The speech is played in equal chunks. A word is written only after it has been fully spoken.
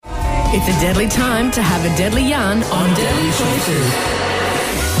It's a deadly time to have a deadly yarn on Deadly Choices.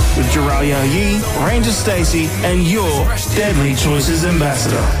 With Jeralia Yee, Ranger Stacey, and your Deadly Choices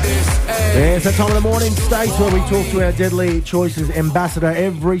ambassador. Yeah, it's that time of the morning, Stace, where we talk to our Deadly Choices ambassador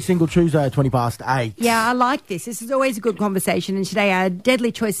every single Tuesday at 8:20. Yeah, I like this. This is always a good conversation. And today our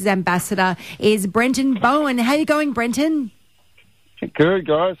Deadly Choices ambassador is Brenton Bowen. How are you going, Brenton? Good,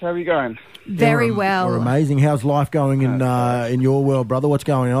 guys. How are you going? Very well. We're amazing. How's life going in your world, brother? What's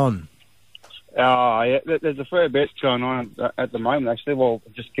going on? Yeah, there's a fair bit going on at the moment, actually. Well,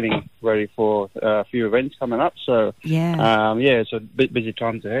 just getting ready for a few events coming up. So, it's a bit busy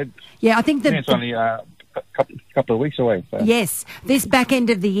times ahead. Yeah, I think it's only a couple of weeks away. So. Yes, this back end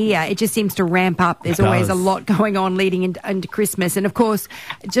of the year, it just seems to ramp up. There's always a lot going on leading into Christmas. And, of course,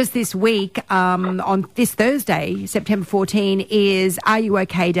 just this week, on this Thursday, September 14, is Are You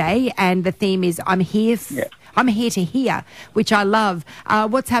OK Day? And the theme is I'm here to hear, which I love.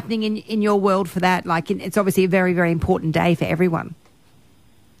 What's happening in your world for that? It's obviously a very, very important day for everyone.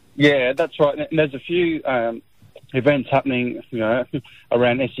 Yeah, that's right. And there's a few events happening,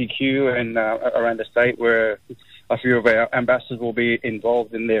 around SEQ and around the state where a few of our ambassadors will be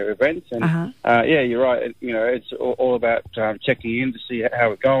involved in their events. And you're right. It's all about checking in to see how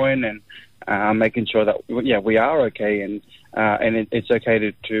we're going and making sure that we are okay and it's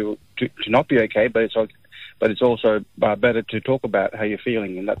okay to not be okay, but it's also better to talk about how you're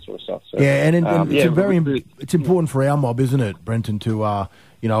feeling and that sort of stuff. So, it's important for our mob, isn't it, Brenton, to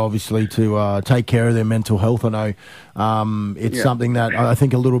obviously to take care of their mental health. I know it's something that I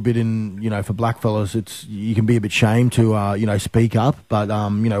think a little bit in for blackfellas, you can be a bit shamed to speak up, but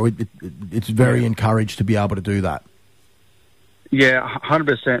it's very encouraged to be able to do that. Yeah,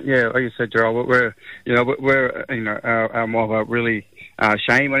 100%. Yeah, like you said, Gerald, we're our mob are really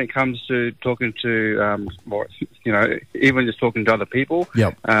shame when it comes to talking to more, even just talking to other people.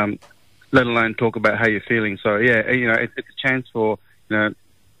 Yep. Let alone talk about how you're feeling. So it's a chance for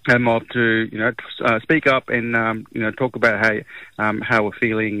our mob to speak up and talk about how we're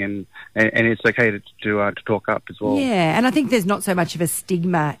feeling and it's okay to talk up as well. Yeah, and I think there's not so much of a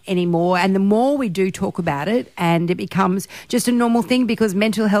stigma anymore, and the more we do talk about it and it becomes just a normal thing, because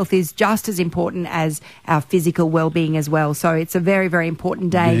mental health is just as important as our physical well-being as well. So it's a very, very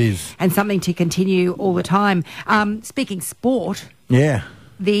important day. It is. And something to continue all the time. Speaking sport,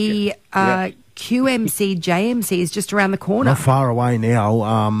 the QMC JMC is just around the corner. Not far away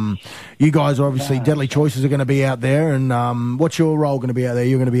now. You guys are obviously Deadly Choices are going to be out there, and what's your role going to be out there?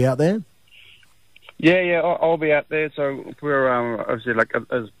 You're going to be out there? Yeah, I'll be out there. So we're obviously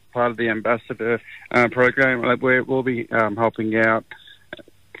as part of the ambassador program, we'll be helping out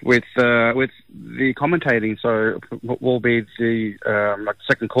with the commentating. So we'll be the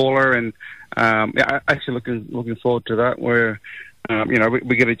second caller, and actually looking forward to that. Where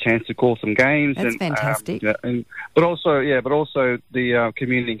we get a chance to call some games. That's fantastic. But also the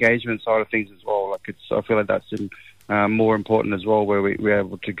community engagement side of things as well. I feel like that's more important as well, where we're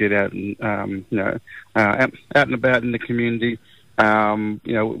able to get out and out and about in the community.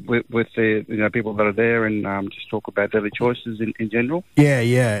 With the people that are there and just talk about Deadly Choices in general. Yeah,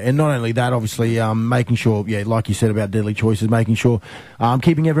 and not only that, obviously, making sure, like you said about Deadly Choices, making sure,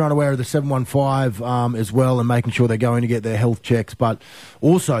 keeping everyone aware of the 715 as well, and making sure they're going to get their health checks. But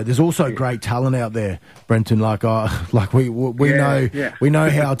also, there's also great talent out there, Brenton. We know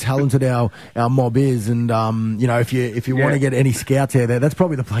how talented our mob is, and if you want to get any scouts out there, that's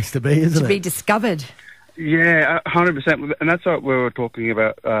probably the place to be, isn't it? To be discovered. Yeah, 100%, and that's what we were talking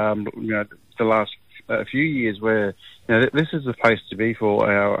about. The last few years, where this is the place to be for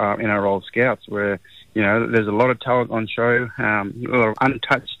our NRL scouts, where there's a lot of talent on show, a lot of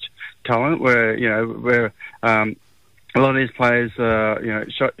untouched talent, where a lot of these players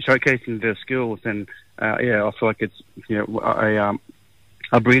showcasing their skills, and I feel like it's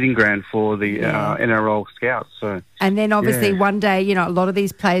a breeding ground for the NRL scouts. So, and then obviously one day, a lot of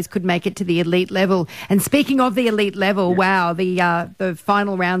these players could make it to the elite level. And speaking of the elite level, wow, the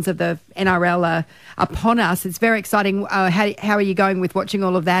final rounds of the NRL are upon us. It's very exciting. How are you going with watching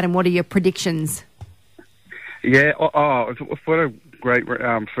all of that, and what are your predictions? Yeah, what a great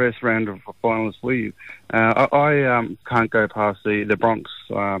first round of finals for you. I can't go past the Bronx.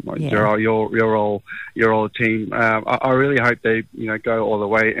 Gerald, your old team. I really hope they go all the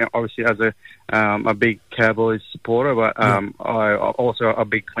way. Obviously, as a big Cowboys supporter, but I'm also a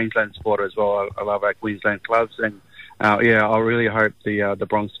big Queensland supporter as well. I love our Queensland clubs, and I really hope the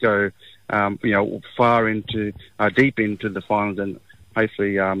Bronx go far into deep into the finals, and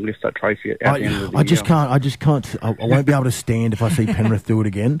hopefully lift that trophy at the end of the year. I just can't. I won't be able to stand if I see Penrith do it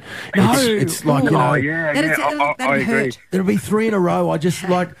again. It's like, you know. I agree. It'll be 3 in a row. I just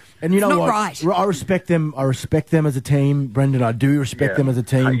like, and you know what? Right. I respect them. I respect them as a team, Brendan. I do respect them as a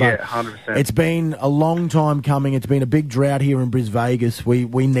team. But 100%. it's been a long time coming. It's been a big drought here in Bris Vegas. We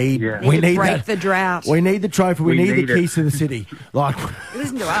need break the drought. We need the trophy. We need the keys to the city. Like,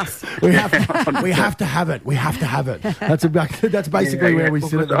 listen to us. we have to have it. We have to have it. That's basically where we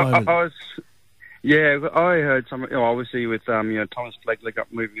sit at the moment. I heard some. Obviously, with Thomas Blakely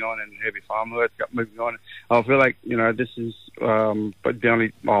moving on and Herbie Farmworth moving on. I feel like this is, but the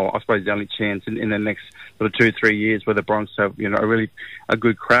only chance in the next sort of 2-3 years where the Bronx have a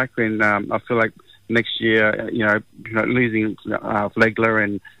good crack. And I feel like next year, losing Flegler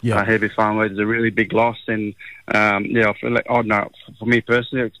and Herbie Farmworth is a really big loss. And I feel like for me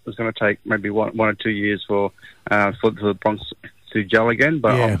personally, it's going to take maybe one or 2 years for the Bronx to gel again,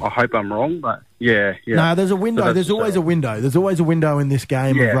 but I hope I'm wrong. But no, there's a window. There's always a window. There's always a window in this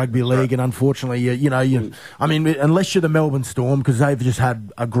game of rugby league, and unfortunately, I mean, unless you're the Melbourne Storm, because they've just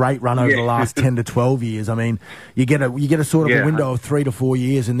had a great run over the last 10 to 12 years. I mean, you get a sort of a window of 3 to 4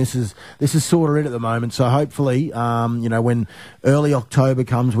 years, and this is sort of it at the moment. So hopefully, when early October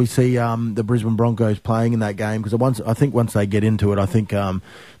comes, we see the Brisbane Broncos playing in that game, because once they get into it, I think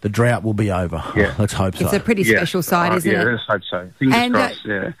the drought will be over. Yeah. Let's hope so. It's a pretty special side, isn't it? Yeah, let's hope so. Fingers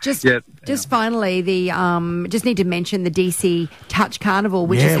crossed. Just finally, just need to mention the DC Touch Carnival,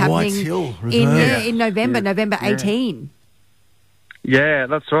 which is happening in November, November 18. Yeah,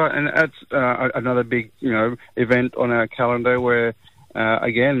 that's right, and that's another big event on our calendar where.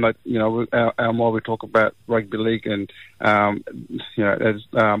 Again, like our mob, we talk about rugby league, and there's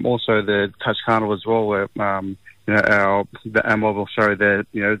also the Touch Carnival as well, where our mob will show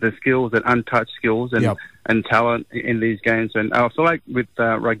the skills, the untouched skills and talent in these games. And I feel like with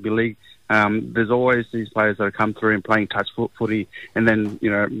rugby league, there's always these players that come through and playing touch footy, and then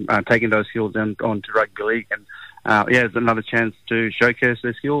taking those skills onto rugby league, and it's another chance to showcase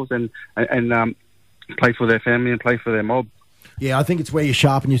their skills and play for their family and play for their mob. Yeah, I think it's where you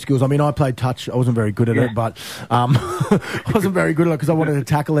sharpen your skills. I mean, I played touch. I wasn't very good at it, but I wasn't very good at it because I wanted to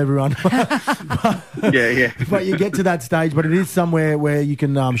tackle everyone. But you get to that stage, but it is somewhere where you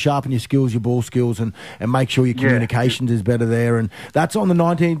can sharpen your skills, your ball skills, and make sure your communications is better there. And that's on the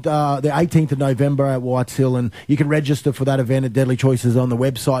 18th of November at Whites Hill, and you can register for that event at Deadly Choices on the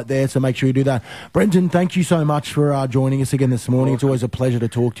website there, so make sure you do that. Brendan, thank you so much for joining us again this morning. Awesome. It's always a pleasure to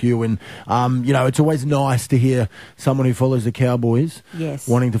talk to you, and it's always nice to hear someone who follows the Cowboys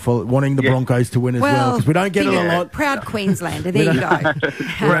wanting the Broncos to win as well, because we don't get it a lot. Proud Queenslander, there you go.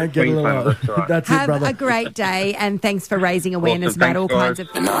 We don't get it a lot. That's Have it, brother. a great day, and thanks for raising awareness about all kinds of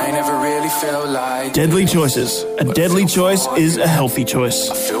things. And I never really felt like Deadly Choices. A deadly choice is a healthy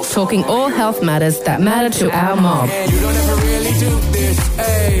choice. Talking all health matters that matter to our mob. You don't ever really do this,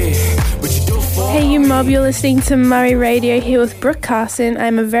 but you do for Hey, you mob, you're listening to Murray Radio here with Brooke Carson.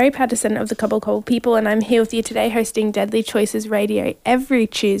 I'm a very proud descendant of the Cobble Cobble people, and I'm here with you today hosting Deadly Choices Radio every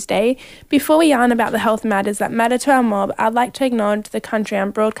Tuesday. Before we yarn about the health matters that matter to our mob, I'd like to acknowledge the country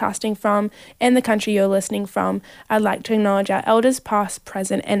I'm broadcasting from and the country you're listening from. I'd like to acknowledge our elders past,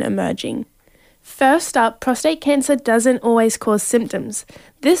 present and emerging. First up, prostate cancer doesn't always cause symptoms.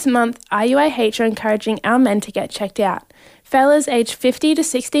 This month, IUIH are encouraging our men to get checked out. Fellas aged 50 to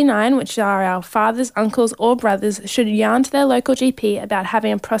 69, which are our fathers, uncles or brothers, should yarn to their local GP about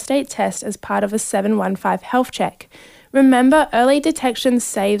having a prostate test as part of a 715 health check. Remember, early detection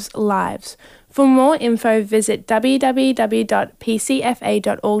saves lives. For more info, visit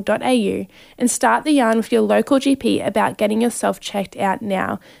www.pcfa.org.au and start the yarn with your local GP about getting yourself checked out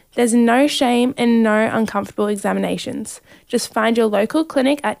now. There's no shame and no uncomfortable examinations. Just find your local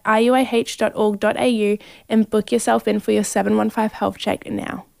clinic at ruah.org.au and book yourself in for your 715 health check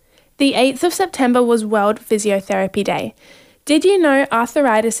now. The 8th of September was World Physiotherapy Day. Did you know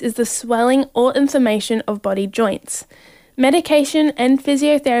arthritis is the swelling or inflammation of body joints? Medication and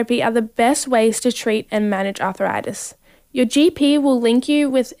physiotherapy are the best ways to treat and manage arthritis. Your GP will link you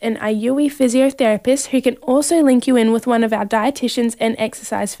with an IUI physiotherapist who can also link you in with one of our dietitians and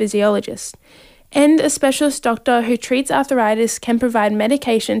exercise physiologists. And a specialist doctor who treats arthritis can provide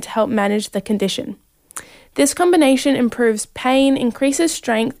medication to help manage the condition. This combination improves pain, increases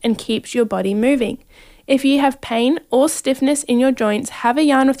strength, and keeps your body moving. If you have pain or stiffness in your joints, have a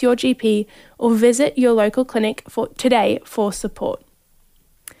yarn with your GP or visit your local clinic today for support.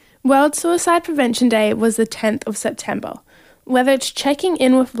 World Suicide Prevention Day was the 10th of September. Whether it's checking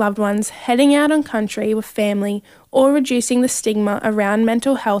in with loved ones, heading out on country with family, or reducing the stigma around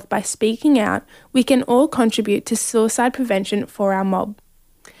mental health by speaking out, we can all contribute to suicide prevention for our mob.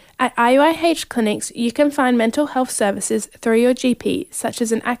 At IUIH clinics, you can find mental health services through your GP, such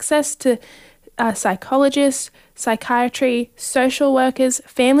as an access to psychologists, psychiatry, social workers,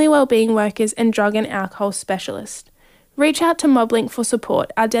 family wellbeing workers, and drug and alcohol specialists. Reach out to MobLink for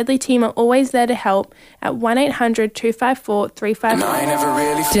support. Our Deadly team are always there to help at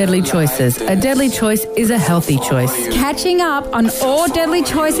 1-800-254-355. Deadly Choices. A deadly choice is a healthy choice. Catching up on all Deadly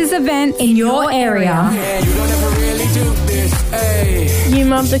Choices events in your area. You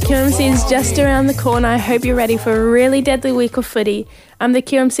mob, the QMC is just around the corner. I hope you're ready for a really deadly week of footy. The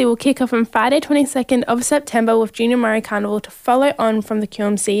QMC will kick off on Friday 22nd of September with Junior Murray Carnival to follow on from the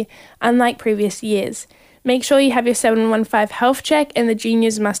QMC, unlike previous years. Make sure you have your 715 health check, and the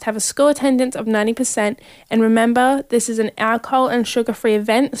juniors must have a school attendance of 90%. And remember, this is an alcohol and sugar-free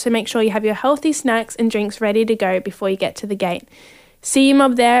event, so make sure you have your healthy snacks and drinks ready to go before you get to the gate. See you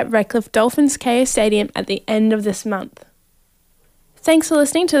mob there at Redcliffe Dolphins KO Stadium at the end of this month. Thanks for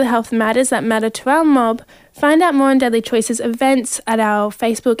listening to the health matters that matter to our mob. Find out more on Deadly Choices events at our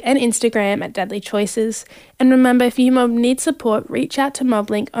Facebook and Instagram at Deadly Choices. And remember, if you mob needs support, reach out to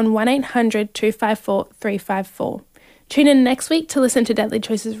MobLink on 1-800-254-354. Tune in next week to listen to Deadly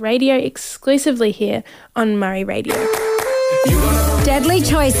Choices Radio exclusively here on Murray Radio. Deadly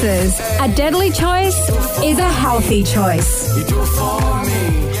Choices. A deadly choice is a healthy choice. You do it for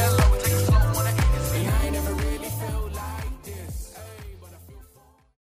me.